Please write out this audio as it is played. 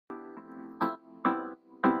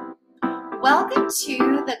Welcome to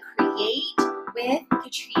the Create with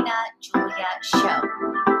Katrina Julia show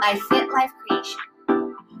by Fit Life Creation,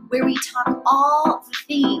 where we talk all the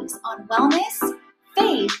things on wellness,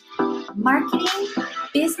 faith, marketing,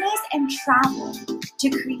 business, and travel to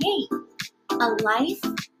create a life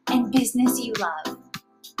and business you love.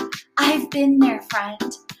 I've been there,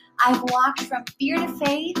 friend. I've walked from fear to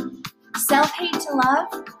faith, self-hate to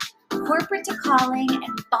love, corporate to calling,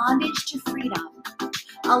 and bondage to freedom,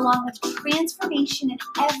 along with transformation in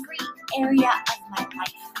every area of my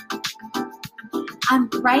life. I'm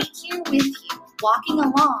right here with you, walking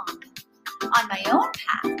along on my own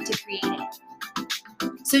path to creating.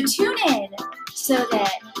 So tune in so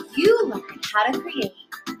that you learn how to create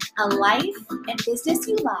a life and business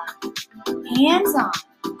you love, hands-on.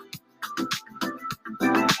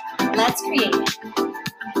 Let's create it.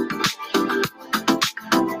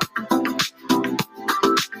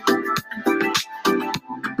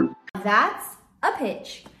 That's a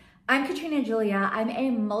pitch. I'm Katrina Julia. I'm a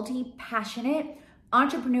multi-passionate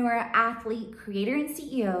entrepreneur, athlete, creator, and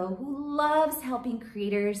CEO who loves helping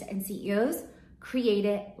creators and CEOs create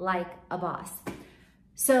it like a boss.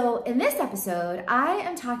 So in this episode, I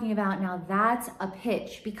am talking about now that's a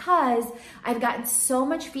pitch because I've gotten so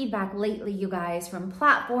much feedback lately, you guys, from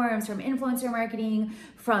platforms, from influencer marketing,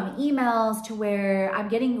 from emails, to where I'm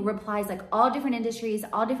getting replies like all different industries,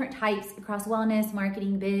 all different types across wellness,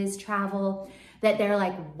 marketing, biz, travel, that they're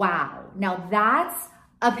like, wow, now that's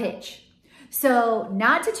a pitch. So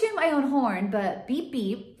not to toot my own horn, but beep,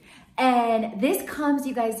 beep. And this comes,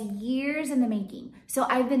 you guys, years in the making. So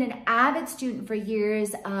I've been an avid student for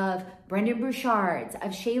years of Brendon Burchard's,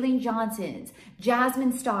 of Shailene Johnson's,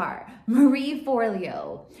 Jasmine Star, Marie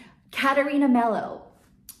Forleo, Katarina Mello,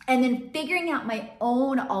 and then figuring out my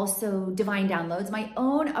own also divine downloads, my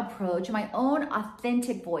own approach, my own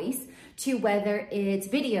authentic voice to whether it's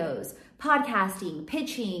videos, podcasting,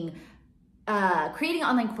 pitching, creating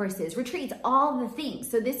online courses, retreats, all the things.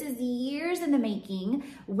 So this is years in the making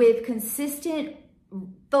with consistent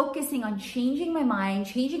focusing on changing my mind,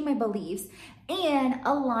 changing my beliefs, and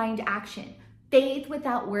aligned action. Faith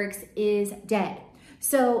without works is dead.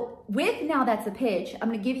 So with Now That's a Pitch, I'm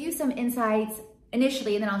gonna give you some insights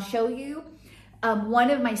initially, and then I'll show you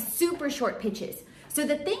one of my super short pitches. So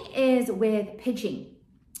the thing is with pitching,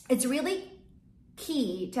 it's really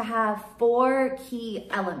key to have 4 key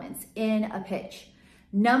elements in a pitch.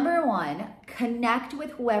 Number 1, connect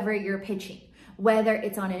with whoever you're pitching, whether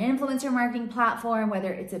it's on an influencer marketing platform,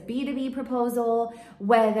 whether it's a B2B proposal,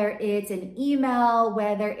 whether it's an email,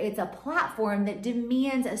 whether it's a platform that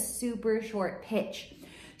demands a super short pitch.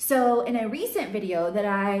 So in a recent video that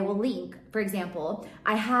I will link, for example,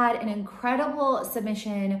 I had an incredible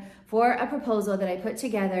submission for a proposal that I put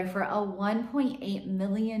together for a $1.8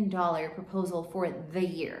 million proposal for the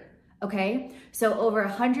year, okay? So over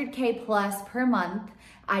 100K plus per month.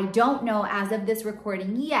 I don't know as of this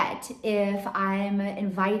recording yet if I'm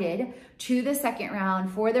invited to the second round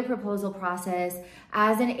for the proposal process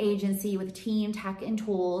as an agency with team, tech, and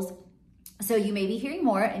tools. So you may be hearing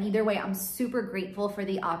more, and either way, I'm super grateful for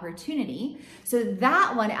the opportunity. So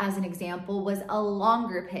that one, as an example, was a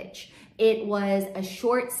longer pitch. It was a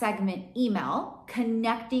short segment email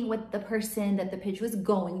connecting with the person that the pitch was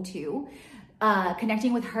going to,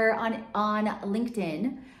 connecting with her on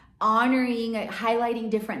LinkedIn, honoring, highlighting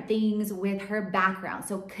different things with her background.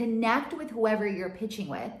 So connect with whoever you're pitching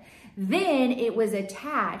with. Then it was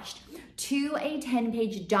attached to a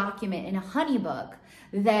 10-page document in a HoneyBook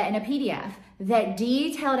in a PDF that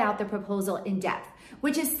detailed out the proposal in depth,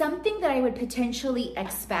 which is something that I would potentially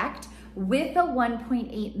expect with a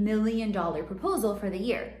 $1.8 million proposal for the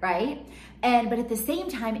year, right? But at the same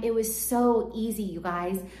time, it was so easy, you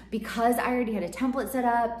guys, because I already had a template set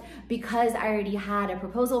up, because I already had a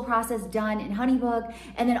proposal process done in HoneyBook,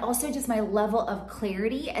 and then also just my level of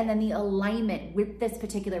clarity and then the alignment with this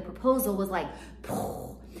particular proposal was like,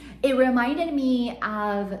 it reminded me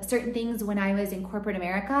of certain things when I was in corporate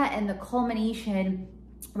America, and the culmination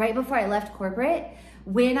right before I left corporate,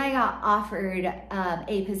 when I got offered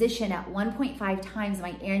a position at 1.5 times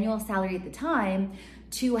my annual salary at the time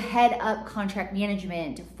to head up contract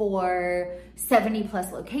management for 70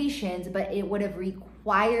 plus locations, but it would have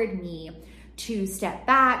required me to step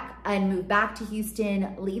back and move back to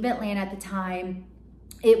Houston, leave Atlanta at the time.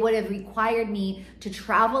 It would have required me to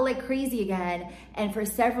travel like crazy again. And for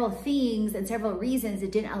several things and several reasons,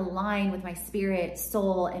 it didn't align with my spirit,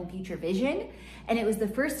 soul, and future vision. And it was the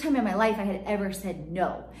first time in my life I had ever said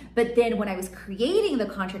no. But then when I was creating the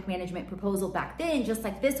contract management proposal back then, just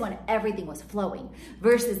like this one, everything was flowing.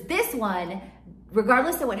 Versus this one,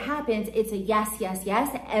 regardless of what happens, it's a yes, yes,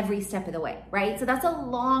 yes every step of the way, right? So that's a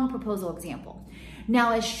long proposal example.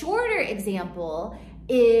 Now, a shorter example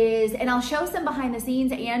is, and I'll show some behind the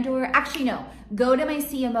scenes and/or actually no, go to my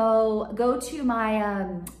CMO, go to my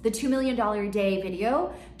the $2 million a day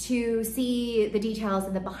video to see the details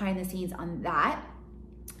and the behind the scenes on that.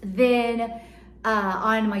 Then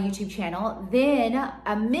on my YouTube channel, then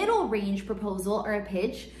a middle range proposal or a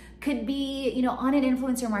pitch could be, you know, on an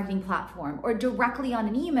influencer marketing platform or directly on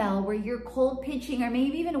an email where you're cold pitching or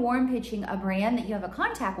maybe even warm pitching a brand that you have a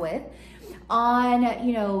contact with on,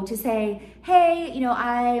 you know, to say, hey, you know,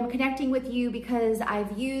 I'm connecting with you because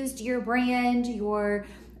I've used your brand, your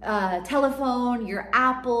telephone, your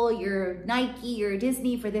Apple, your Nike, your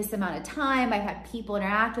Disney for this amount of time. I've had people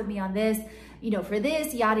interact with me on this, you know, for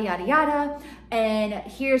this, yada, yada, yada. And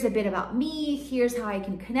here's a bit about me. Here's how I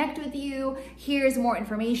can connect with you. Here's more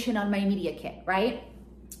information on my media kit, right?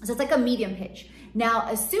 So it's like a medium pitch. Now,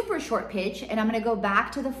 a super short pitch, and I'm gonna go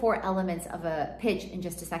back to the 4 elements of a pitch in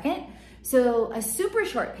just a second. So a super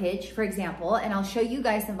short pitch, for example, and I'll show you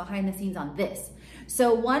guys some behind the scenes on this.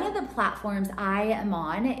 So one of the platforms I am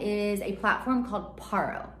on is a platform called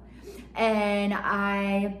Paro. And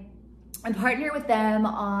I'm partnered with them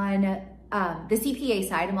on the CPA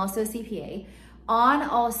side. I'm also a CPA, on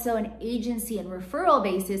also an agency and referral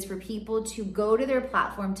basis for people to go to their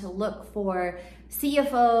platform to look for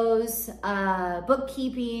CFOs,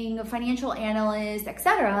 bookkeeping, financial analysts,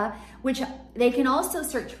 etc., which they can also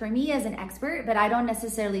search for me as an expert, but I don't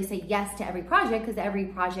necessarily say yes to every project because every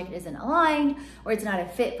project isn't aligned or it's not a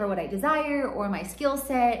fit for what I desire or my skill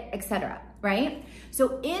set, etc., right?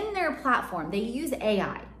 So in their platform, they use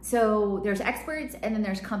AI. So there's experts and then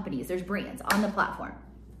there's companies, there's brands on the platform.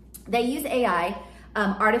 They use AI,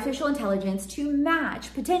 artificial intelligence, to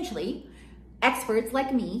match potentially experts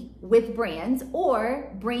like me with brands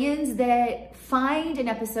or brands that find an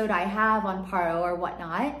episode I have on Paro or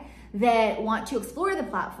whatnot that want to explore the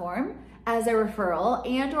platform as a referral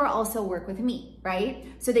and or also work with me, right?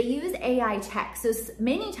 So they use AI tech. So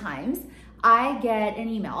many times I get an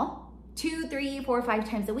email 2, 3, 4, 5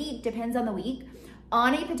 times a week, depends on the week,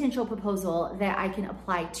 on a potential proposal that I can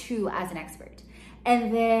apply to as an expert.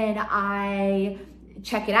 And then I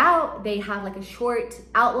check it out. They have like a short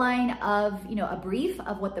outline of, you know, a brief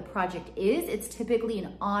of what the project is. It's typically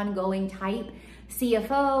an ongoing type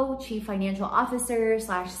CFO, Chief Financial Officer /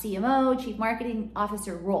 CMO, Chief Marketing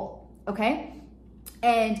Officer role, okay?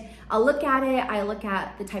 And I'll look at it. I look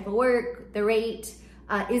at the type of work, the rate.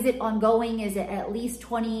 Is it ongoing? Is it at least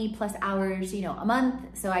 20 plus hours, you know, a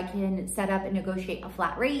month? So I can set up and negotiate a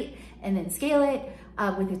flat rate and then scale it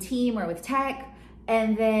with a team or with tech.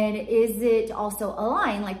 And then is it also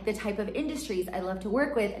aligned, like the type of industries I love to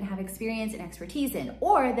work with and have experience and expertise in,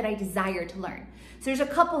 or that I desire to learn? So there's a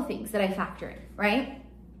couple things that I factor in, right?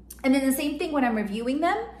 And then the same thing when I'm reviewing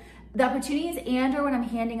them, the opportunities and or when I'm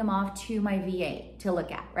handing them off to my VA to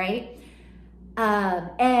look at, right?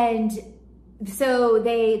 And so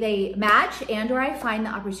they match and or I find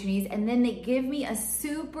the opportunities, and then they give me a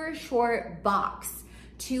super short box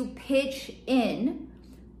to pitch in,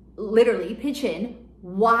 literally pitch in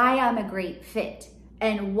why I'm a great fit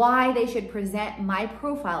and why they should present my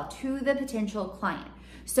profile to the potential client.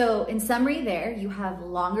 So in summary there, you have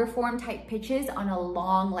longer form type pitches on a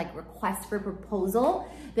long like request for proposal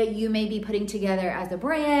that you may be putting together as a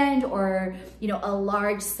brand, or, you know, a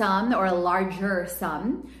large sum or a larger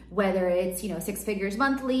sum, whether it's, you know, 6 figures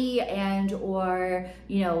monthly and or,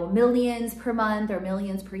 you know, millions per month or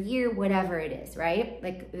millions per year, whatever it is, right?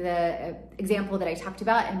 Like the example that I talked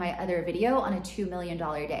about in my other video on a $2 million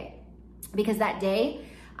day. Because that day,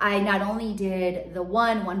 I not only did the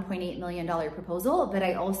 $1.8 million proposal, but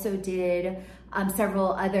I also did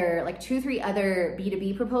several other, like 2, 3 other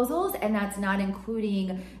B2B proposals, and that's not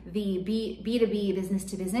including the B2B business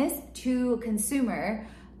to business to consumer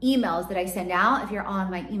emails that I send out if you're on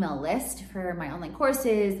my email list for my online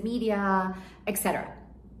courses, media, etc.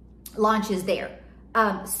 Launches there.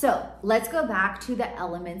 So let's go back to the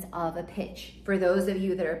elements of a pitch for those of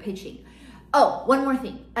you that are pitching. Oh, one more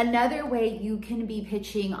thing. Another way you can be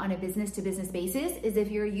pitching on a business to business basis is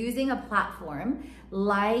if you're using a platform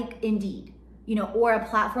like Indeed, you know, or a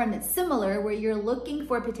platform that's similar where you're looking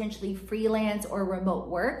for potentially freelance or remote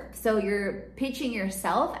work. So you're pitching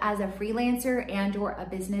yourself as a freelancer and or a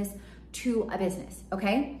business to a business,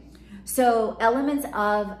 okay? So elements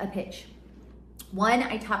of a pitch. One,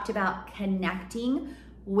 I talked about connecting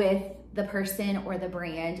with the person or the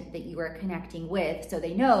brand that you are connecting with, so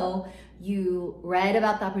they know you read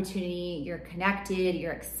about the opportunity, you're connected,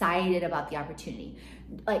 you're excited about the opportunity.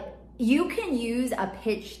 Like, You can use a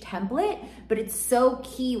pitch template, but it's so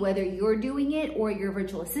key whether you're doing it or your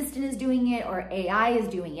virtual assistant is doing it or AI is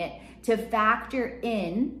doing it to factor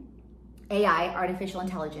in AI, artificial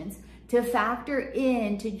intelligence, to factor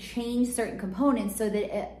in to change certain components so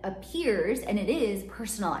that it appears and it is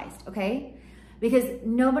personalized, okay? Because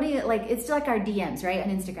nobody, like, it's like our DMs, right, on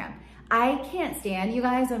Instagram. I can't stand, you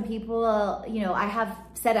guys, when people, I have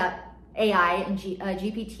set up AI and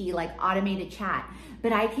GPT, like automated chat,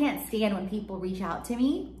 but I can't stand when people reach out to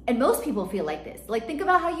me. And most people feel like this. Like, think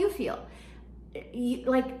about how you feel.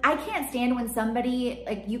 I can't stand when somebody,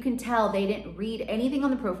 like, you can tell they didn't read anything on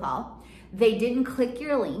the profile. They didn't click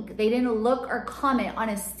your link. They didn't look or comment on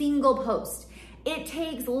a single post. It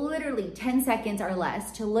takes literally 10 seconds or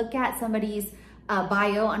less to look at somebody's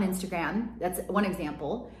bio on Instagram. That's one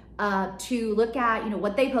example. To look at,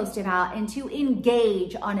 what they post about and to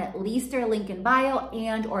engage on at least their link in bio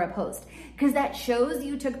and or a post. Because that shows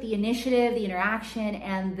you took the initiative, the interaction,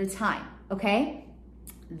 and the time, okay?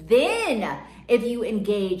 Then if you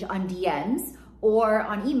engage on DMs or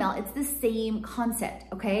on email, it's the same concept,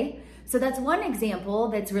 okay? So that's one example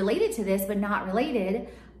that's related to this, but not related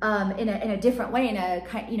in a different way, on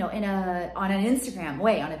an Instagram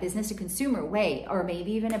way, on a business to consumer way, or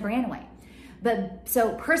maybe even a brand way. But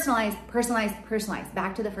so personalize,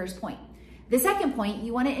 back to the first point. The second point,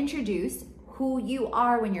 you want to introduce who you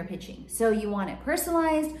are when you're pitching. So you want it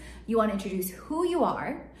personalized, you want to introduce who you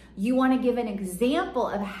are, you want to give an example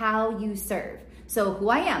of how you serve. So who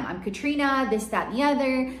I am, I'm Katrina, this, that, and the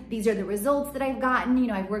other. These are the results that I've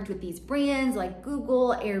gotten. I've worked with these brands like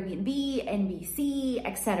Google, Airbnb, NBC,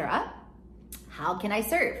 etc. How can I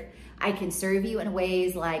serve? I can serve you in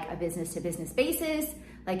ways like a business-to-business basis,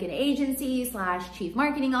 like an agency / chief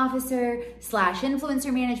marketing officer /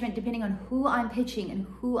 influencer management, depending on who I'm pitching and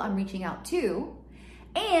who I'm reaching out to.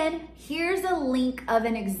 And here's a link of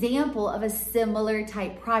an example of a similar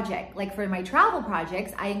type project. Like for my travel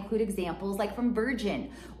projects, I include examples like from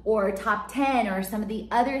Virgin or Top 10 or some of the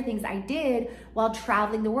other things I did while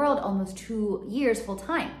traveling the world almost 2 years full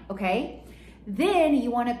time, okay? Then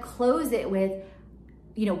you wanna close it with,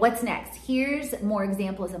 what's next? Here's more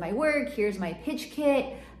examples of my work. Here's my pitch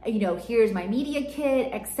kit. Here's my media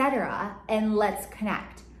kit, etc. And let's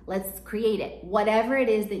connect. Let's create it. Whatever it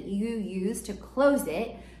is that you use to close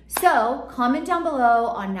it. So comment down below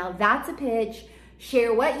on Now That's a Pitch.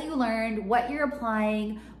 Share what you learned, what you're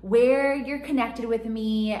applying, where you're connected with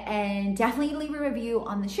me, and definitely leave a review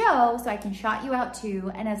on the show so I can shout you out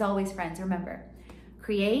too. And as always, friends, remember,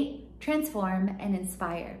 create, transform, and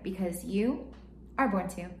inspire because you are born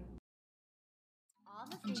to. All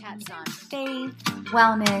the chats on faith,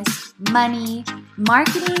 wellness, money,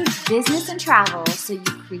 marketing, business, and travel so you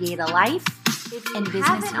create a life and business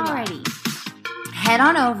haven't already. Head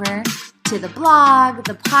on over to the blog,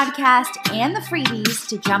 the podcast, and the freebies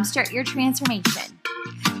to jumpstart your transformation.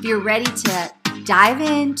 If you're ready to dive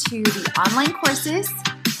into the online courses,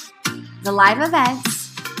 the live events,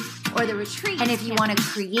 or the retreat, and if you want to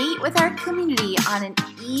create with our community on an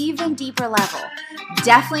even deeper level,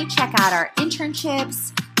 definitely check out our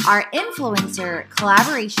internships, our influencer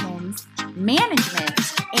collaborations, management,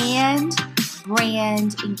 and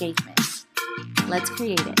brand engagement. Let's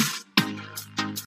create it.